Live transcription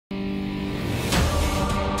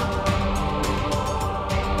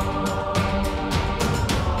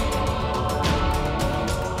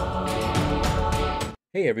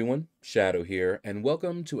Hey everyone, Shaedow here, and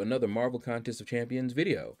welcome to another Marvel Contest of Champions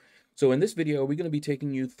video. So in this video, we're going to be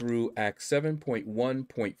taking you through Act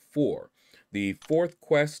 7.1.4, the fourth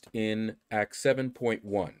quest in Act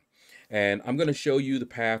 7.1. And I'm going to show you the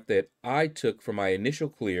path that I took for my initial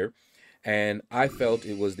clear, and I felt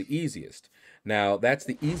it was the easiest. Now, that's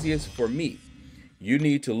the easiest for me. You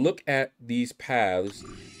need to look at these paths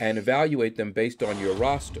and evaluate them based on your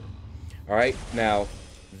roster. All right, now,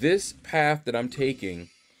 this path that I'm taking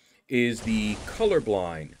is the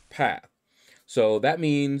colorblind path. So that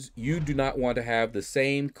means you do not want to have the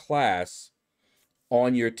same class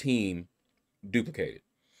on your team duplicated.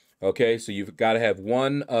 Okay, so you've got to have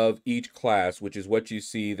one of each class, which is what you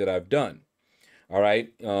see that I've done. All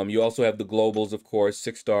right, you also have the globals, of course,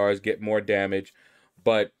 6 stars, get more damage.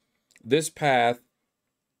 But this path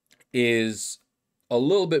is a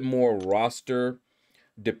little bit more roster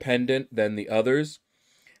dependent than the others.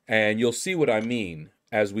 And you'll see what I mean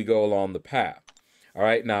as we go along the path. All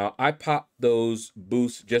right, now I popped those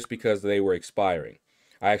boosts just because they were expiring.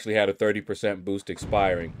 I actually had a 30% boost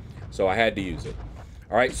expiring, so I had to use it.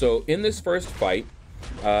 All right, so in this first fight,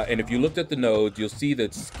 and if you looked at the nodes, you'll see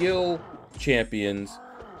that skill champions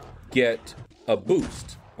get a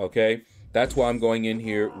boost, okay? That's why I'm going in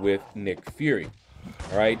here with Nick Fury.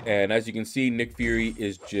 All right, and as you can see, Nick Fury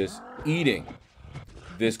is just eating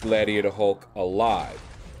this Gladiator Hulk alive.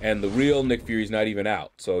 And the real Nick Fury's not even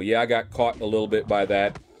out. So yeah, I got caught a little bit by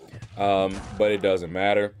that, but it doesn't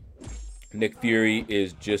matter. Nick Fury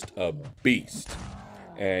is just a beast.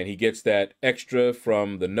 And he gets that extra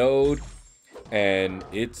from the node, and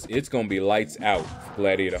it's going to be lights out for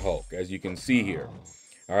Gladiator Hulk, as you can see here.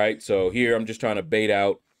 All right, so here I'm just trying to bait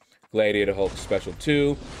out Gladiator Hulk Special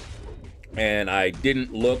 2, and I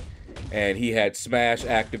didn't look, and he had Smash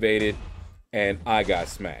activated, and I got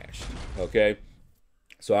smashed, okay?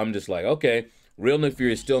 So I'm just like, okay, real Nick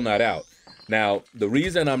Fury is still not out. Now, the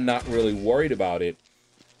reason I'm not really worried about it,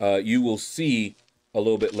 you will see a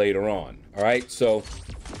little bit later on. All right, so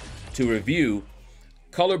to review,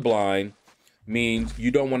 colorblind means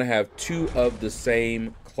you don't want to have 2 of the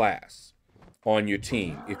same class on your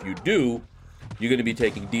team. If you do, you're going to be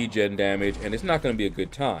taking degen damage, and it's not going to be a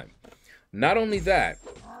good time. Not only that,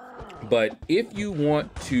 but if you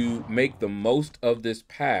want to make the most of this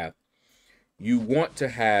path, you want to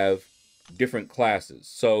have different classes.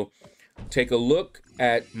 So take a look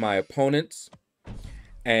at my opponents,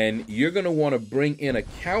 and you're going to want to bring in a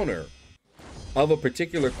counter of a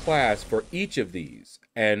particular class for each of these.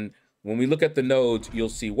 And when we look at the nodes, you'll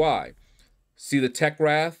see why. See the Tech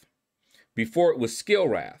Wrath? Before it was Skill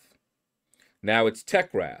Wrath. Now it's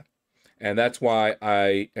Tech Wrath. And that's why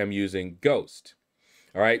I am using Ghost.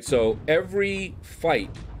 All right, so every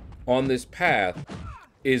fight on this path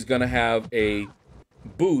is going to have a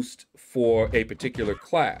boost for a particular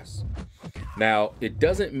class. Now, it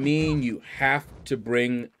doesn't mean you have to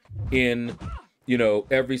bring in, you know,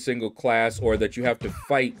 every single class, or that you have to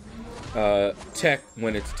fight Tech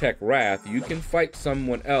when it's Tech Wrath. You can fight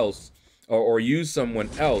someone else or use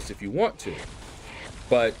someone else if you want to.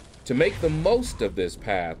 But to make the most of this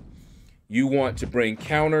path, you want to bring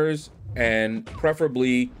counters and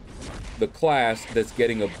preferably the class that's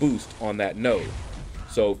getting a boost on that node.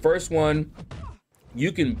 So first one,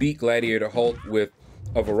 you can beat Gladiator Hulk with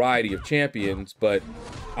a variety of champions, but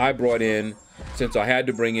I brought in, since I had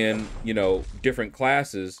to bring in, you know, different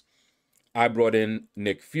classes, I brought in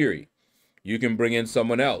Nick Fury. You can bring in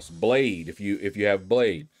someone else, Blade, if you have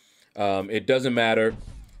Blade. It doesn't matter.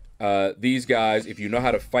 These guys, if you know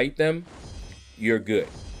how to fight them, you're good.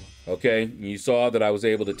 Okay, you saw that I was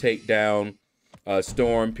able to take down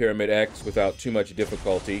Storm, Pyramid X without too much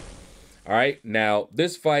difficulty. All right, now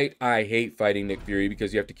this fight, I hate fighting Nick Fury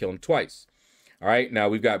because you have to kill him twice. All right, now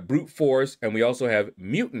we've got Brute Force, and we also have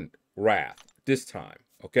Mutant Wrath this time,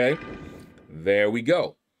 okay? There we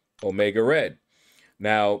go, Omega Red.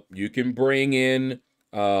 Now, you can bring in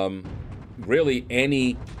really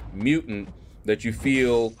any mutant that you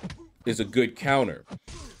feel is a good counter.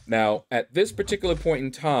 Now, at this particular point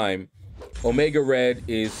in time, Omega Red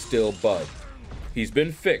is still bugged. He's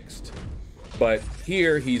been fixed, but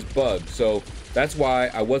here he's bugged. So that's why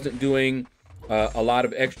I wasn't doing a lot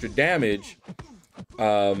of extra damage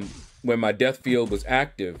when my death field was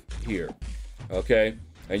active here. Okay,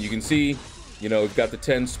 and you can see, you know, we've got the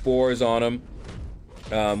 10 spores on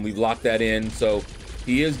him. We've locked that in, so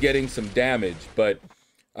he is getting some damage, but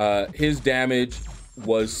his damage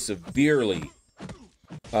was severely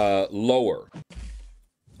lower.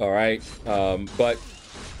 All right, but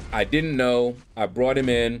I didn't know. I brought him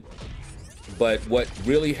in, but what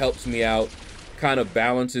really helps me out, kind of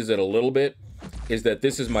balances it a little bit, is that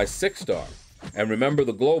this is my 6-star. And remember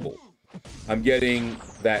the global. I'm getting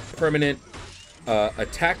that permanent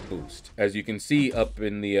attack boost. As you can see up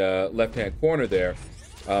in the left-hand corner there,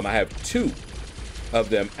 I have 2 of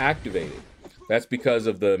them activated. That's because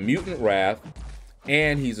of the Mutant Wrath,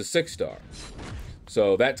 and he's a 6-star.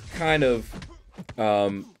 So that's kind of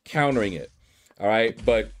countering it. All right,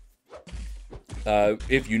 but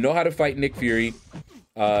if you know how to fight Nick Fury,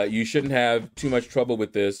 you shouldn't have too much trouble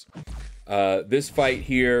with this. This fight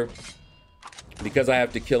here, because I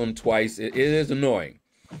have to kill him twice, it is annoying.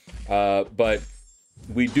 But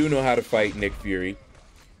we do know how to fight Nick Fury.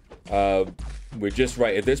 We're just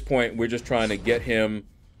right at this point. We're just trying to get him,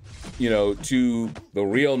 you know, to the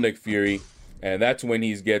real Nick Fury, and that's when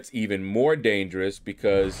he gets even more dangerous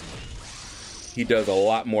because he does a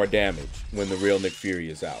lot more damage when the real Nick Fury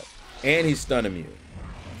is out, and he's stun immune.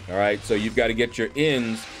 All right, so you've got to get your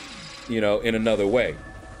ins, you know, in another way.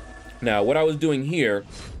 Now, what I was doing here,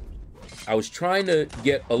 I was trying to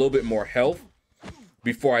get a little bit more health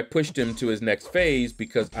before I pushed him to his next phase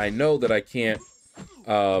because I know that I can't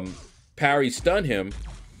parry stun him,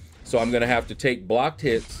 so I'm gonna have to take blocked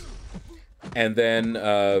hits and then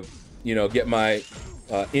you know, get my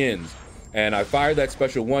ins. And I fired that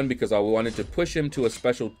special 1 because I wanted to push him to a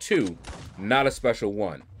special 2, not a special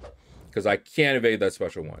 1, because I can't evade that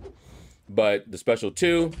special 1. But the special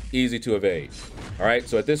 2, easy to evade. All right,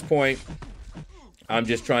 so at this point, I'm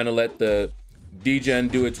just trying to let the degen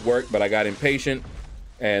do its work, but I got impatient,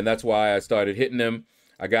 and that's why I started hitting him.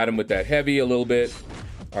 I got him with that heavy a little bit.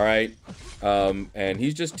 All right, and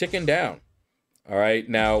he's just ticking down. All right,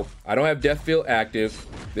 now I don't have Death Field active.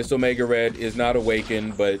 This Omega Red is not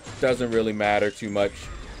awakened, but doesn't really matter too much.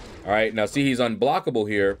 All right, now see, he's unblockable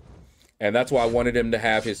here, and that's why I wanted him to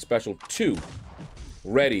have his special 2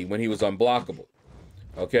 ready when he was unblockable.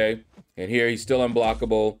 Okay, and here he's still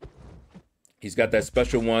unblockable. He's got that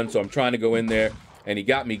special 1, so I'm trying to go in there, and he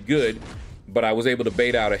got me good, but I was able to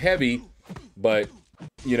bait out a heavy. But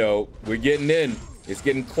you know, we're getting in. It's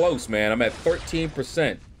getting close, man. I'm at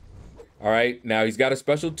 13%. All right, now he's got a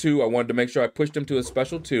special 2. I wanted to make sure I pushed him to a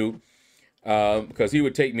special 2 because he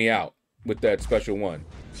would take me out with that special 1.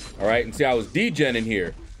 All right, and see, I was degenning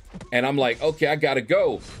here, and I'm like, okay, I gotta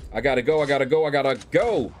go. I gotta go. I gotta go. I gotta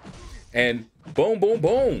go. And boom, boom,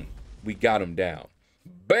 boom. We got him down.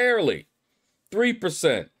 Barely.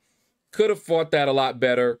 3%. Could have fought that a lot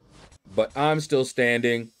better, but I'm still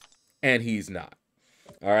standing, and he's not.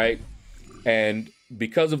 All right. And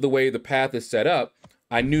because of the way the path is set up,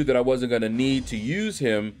 I knew that I wasn't going to need to use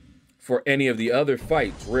him for any of the other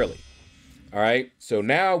fights, really. All right. So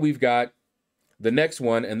now we've got the next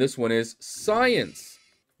one, and this one is Science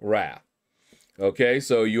Wrath. Okay.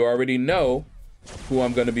 So you already know who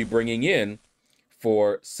I'm going to be bringing in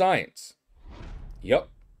for Science. Yep.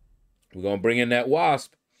 We're going to bring in that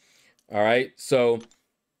Wasp. All right. So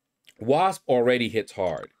Wasp already hits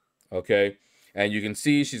hard. Okay. And you can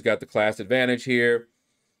see she's got the class advantage here.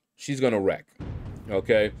 She's going to wreck.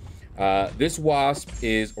 Okay. This Wasp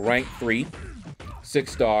is rank 3,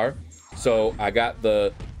 6-star. So I got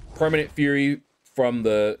the permanent fury from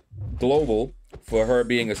the global for her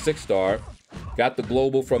being a 6-star. Got the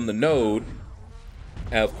global from the node.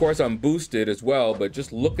 And of course I'm boosted as well, but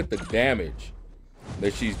just look at the damage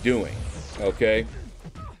that she's doing. Okay.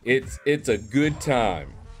 It's a good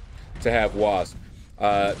time to have Wasp.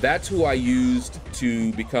 That's who I used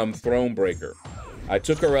to become Thronebreaker. I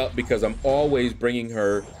took her up because I'm always bringing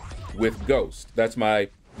her with Ghost. That's my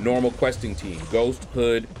normal questing team. Ghost,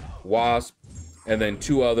 Hood, Wasp, and then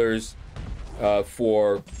 2 others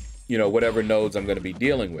for, you know, whatever nodes I'm going to be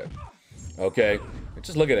dealing with. Okay? And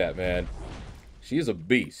just look at that, man. She is a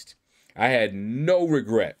beast. I had no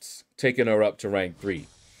regrets taking her up to rank 3.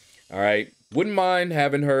 All right? Wouldn't mind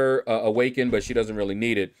having her awakened, but she doesn't really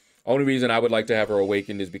need it. Only reason I would like to have her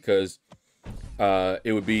awakened is because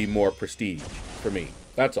it would be more prestige for me.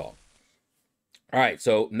 That's all. All right,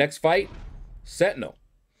 so next fight, Sentinel.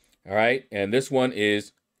 All right, and this one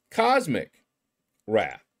is Cosmic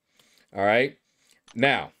Wrath. All right,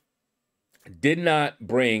 now, did not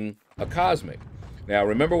bring a Cosmic. Now,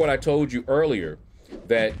 remember what I told you earlier,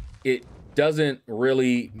 that it doesn't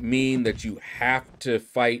really mean that you have to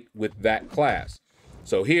fight with that class.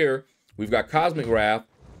 So here, we've got Cosmic Wrath.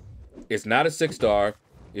 It's not a 6-star.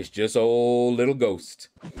 It's just old little Ghost.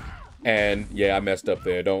 And yeah, I messed up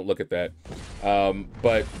there. Don't look at that.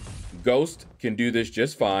 But Ghost can do this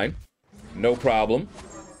just fine. No problem.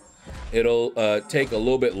 It'll take a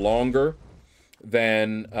little bit longer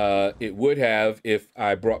than it would have if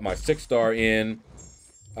I brought my 6-star in.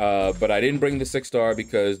 But I didn't bring the 6-star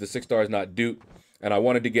because the 6-star is not duped. And I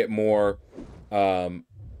wanted to get more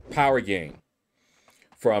power gain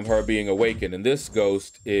from her being awakened. And this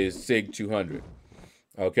ghost is Sig 200.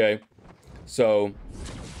 Okay, so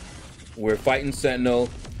we're fighting Sentinel.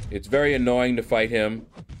 It's very annoying to fight him.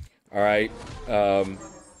 All right,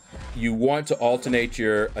 you want to alternate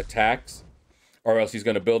your attacks, or else he's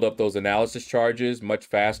going to build up those analysis charges much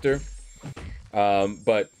faster.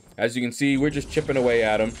 But as you can see, we're just chipping away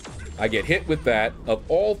at him. I get hit with that. Of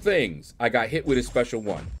all things, I got hit with his special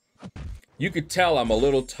one. You could tell I'm a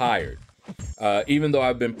little tired. Even though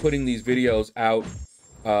I've been putting these videos out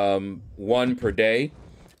one per day,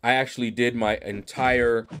 I actually did my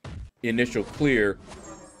entire initial clear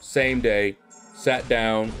same day, sat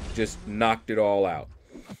down, just knocked it all out.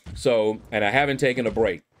 So, and I haven't taken a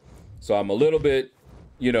break. So I'm a little bit,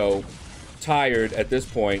 you know, tired at this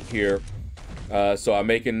point here. So I'm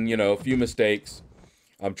making, you know, a few mistakes.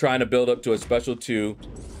 I'm trying to build up to a special 2.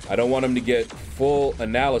 I don't want him to get full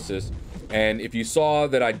analysis. And if you saw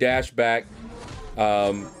that I dashed back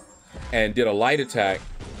and did a light attack,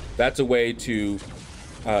 that's a way to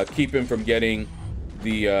keep him from getting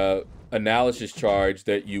the analysis charge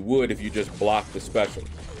that you would if you just blocked the special.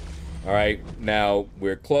 All right, now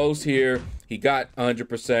we're close here. He got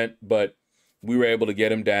 100%, but we were able to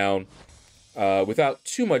get him down without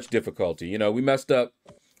too much difficulty. You know, we messed up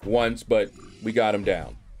once, but we got him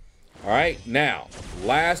down. All right, now,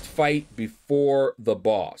 last fight before the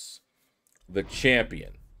boss, the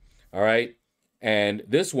champion. All right, and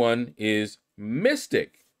this one is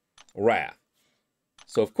Mystic Wrath.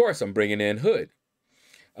 So, of course, I'm bringing in Hood.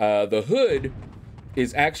 The Hood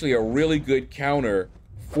is actually a really good counter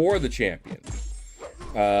for the champion.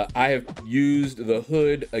 I have used the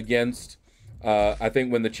Hood against, I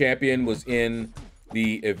think when the champion was in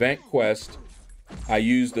the event quest, I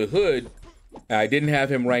used the Hood. I didn't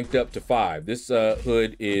have him ranked up to 5. This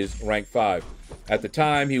Hood is rank 5. At the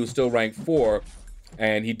time, he was still rank 4,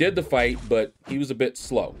 and he did the fight, but he was a bit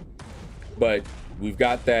slow. But we've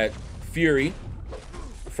got that Fury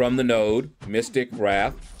from the node, Mystic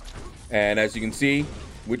Wrath, and as you can see,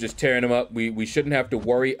 we're just tearing him up. We shouldn't have to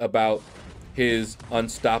worry about his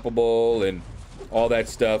unstoppable and all that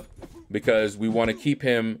stuff because we want to keep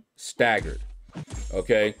him staggered.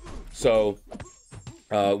 Okay, so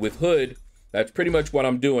with Hood, that's pretty much what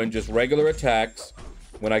I'm doing, just regular attacks.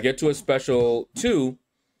 When I get to a special 2,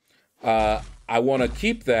 I want to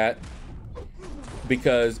keep that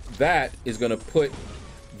because that is going to put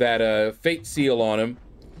that fate seal on him,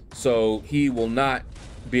 so he will not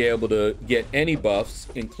be able to get any buffs,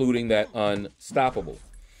 including that unstoppable.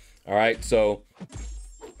 All right, so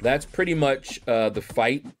that's pretty much the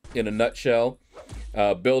fight in a nutshell.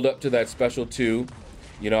 Build up to that special 2.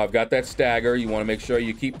 You know, I've got that stagger. You want to make sure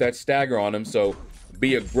you keep that stagger on him, so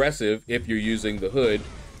be aggressive if you're using the Hood.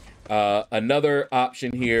 Another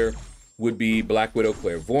option here would be Black Widow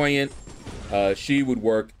Clairvoyant. She would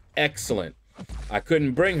work excellent. I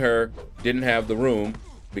couldn't bring her, didn't have the room,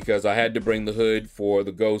 because I had to bring the Hood for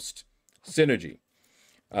the Ghost synergy.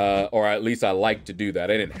 Or at least I like to do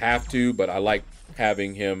that. I didn't have to, but I like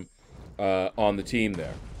having him on the team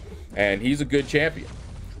there. And he's a good champion.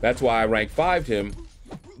 That's why I rank 5'd him,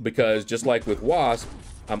 because just like with Wasp,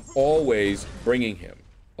 I'm always bringing him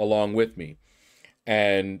along with me.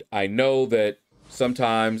 And I know that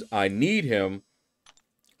sometimes I need him,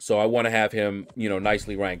 so I want to have him, you know,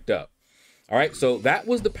 nicely ranked up. All right, so that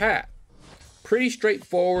was the path. Pretty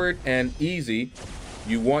straightforward and easy.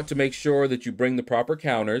 You want to make sure that you bring the proper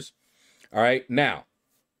counters. All right, now,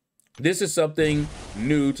 this is something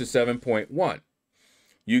new to 7.1.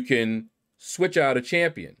 You can switch out a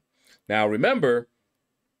champion. Now, remember,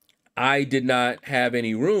 I did not have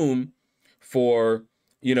any room for,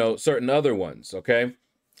 you know, certain other ones, okay?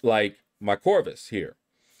 Like my Corvus here.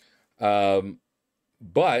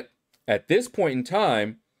 But at this point in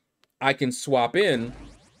time, I can swap in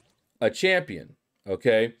a champion,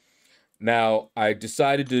 okay? Now, I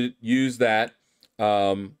decided to use that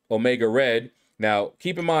Omega Red. Now,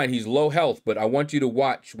 keep in mind, he's low health, but I want you to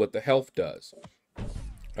watch what the health does.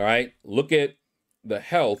 All right? Look at the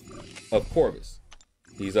health of Corvus.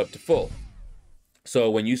 He's up to full. So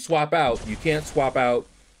when you swap out, you can't swap out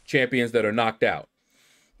champions that are knocked out.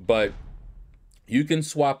 But you can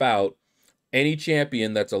swap out any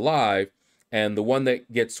champion that's alive, and the one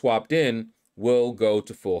that gets swapped in will go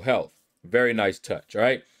to full health. Very nice touch, all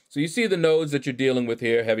right? So you see the nodes that you're dealing with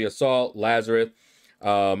here: Heavy Assault, Lazarus,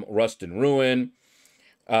 Rust and Ruin.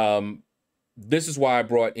 This is why I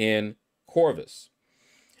brought in Corvus.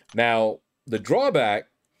 Now, the drawback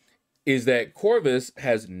is that Corvus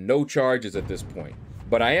has no charges at this point,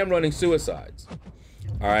 but I am running suicides,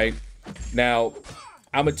 all right? Now,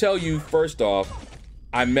 I'm gonna tell you first off,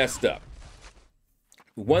 I messed up.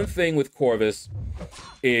 One thing with Corvus,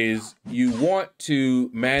 is you want to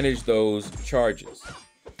manage those charges.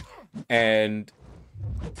 And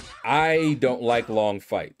I don't like long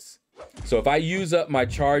fights. So if I use up my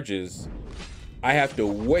charges, I have to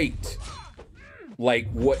wait like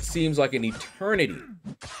what seems like an eternity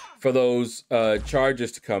for those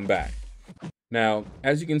charges to come back. Now,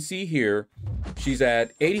 as you can see here, she's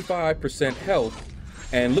at 85% health,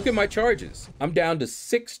 and look at my charges. I'm down to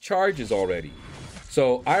 6 charges already.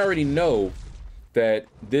 So I already know that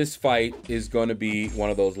this fight is going to be one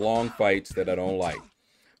of those long fights that I don't like.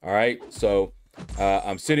 All right, so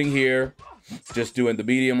I'm sitting here just doing the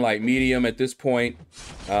medium, light, medium at this point.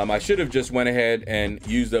 I should have just went ahead and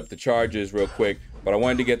used up the charges real quick, but I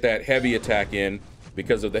wanted to get that heavy attack in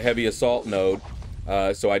because of the heavy assault node.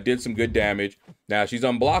 So I did some good damage. Now she's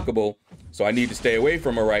unblockable, so I need to stay away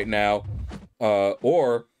from her right now,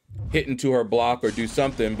 or hit into her block or do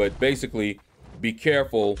something, but basically be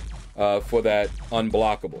careful for that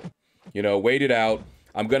unblockable. You know, wait it out.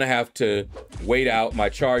 I'm gonna have to wait out my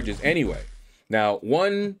charges anyway. Now,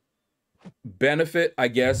 one benefit, I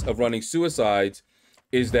guess, of running suicides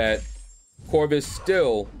is that Corvus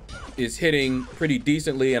still is hitting pretty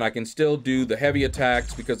decently, and I can still do the heavy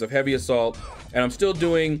attacks because of heavy assault, and I'm still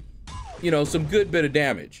doing, you know, some good bit of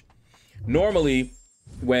damage. Normally,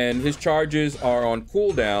 when his charges are on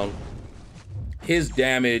cooldown, his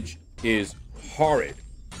damage is horrid.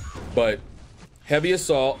 But heavy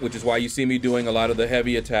assault, which is why you see me doing a lot of the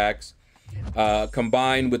heavy attacks,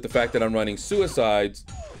 combined with the fact that I'm running suicides,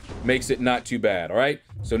 makes it not too bad. All right,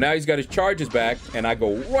 so now he's got his charges back, and I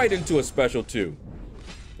go right into a special 2.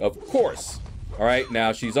 Of course. All right,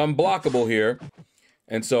 now she's unblockable here,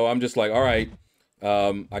 and so I'm just like, all right,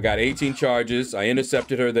 I got 18 charges. I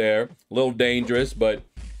intercepted her there. A little dangerous, but,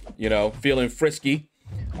 you know, feeling frisky.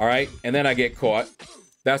 All right, and then I get caught.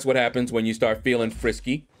 That's what happens when you start feeling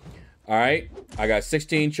frisky. All right, I got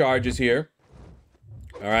 16 charges here.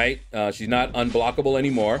 All right, she's not unblockable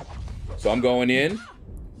anymore. So I'm going in,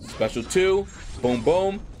 special 2, boom,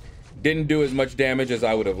 boom. Didn't do as much damage as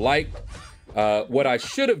I would have liked. What I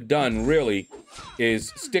should have done really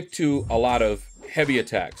is stick to a lot of heavy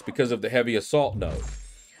attacks because of the heavy assault node.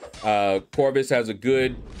 Corvus has a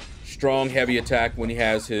good, strong heavy attack when he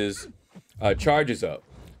has his charges up.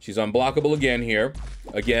 She's unblockable again here,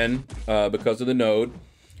 again, because of the node.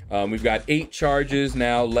 We've got 8 charges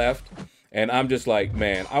now left, and I'm just like,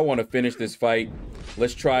 man, I want to finish this fight.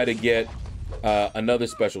 Let's try to get another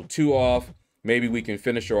special 2 off. Maybe we can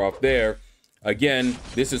finish her off there. Again,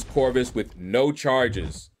 this is Corvus with no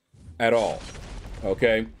charges at all,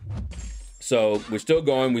 okay? So we're still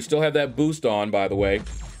going. We still have that boost on, by the way,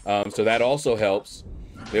 so that also helps.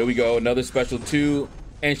 There we go, another special 2,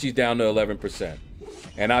 and she's down to 11%.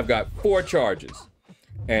 And I've got 4 charges.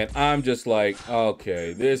 And I'm just like,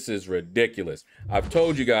 okay, this is ridiculous. I've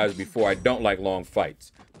told you guys before, I don't like long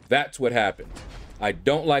fights. That's what happened. I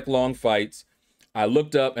don't like long fights. I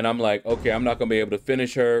looked up and I'm like, okay, I'm not gonna be able to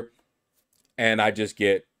finish her. And I just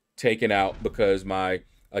get taken out because my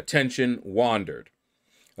attention wandered.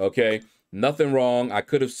 Okay, nothing wrong. I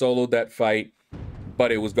could have soloed that fight,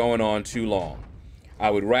 but it was going on too long.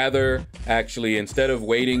 I would rather actually, instead of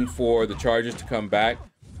waiting for the charges to come back,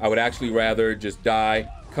 I would actually rather just die,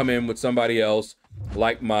 come in with somebody else,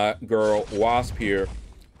 like my girl Wasp here,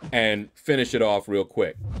 and finish it off real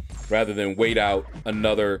quick, rather than wait out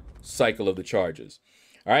another cycle of the charges.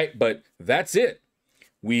 All right, but that's it.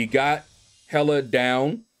 We got Hela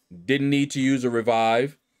down, didn't need to use a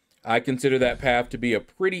revive. I consider that path to be a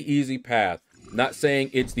pretty easy path. Not saying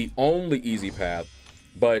it's the only easy path,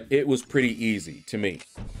 but it was pretty easy to me.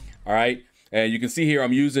 All right, and you can see here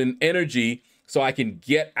I'm using energy so I can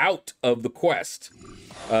get out of the quest.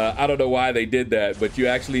 I don't know why they did that, but you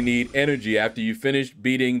actually need energy after you finish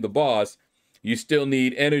beating the boss. You still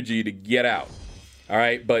need energy to get out. All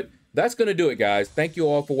right, but that's gonna do it, guys. Thank you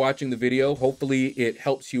all for watching the video. Hopefully it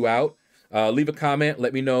helps you out. Leave a comment,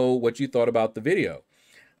 let me know what you thought about the video.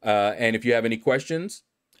 And if you have any questions,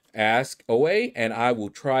 ask away and I will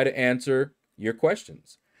try to answer your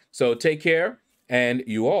questions. So take care, and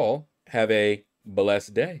you all have a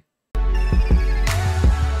blessed day.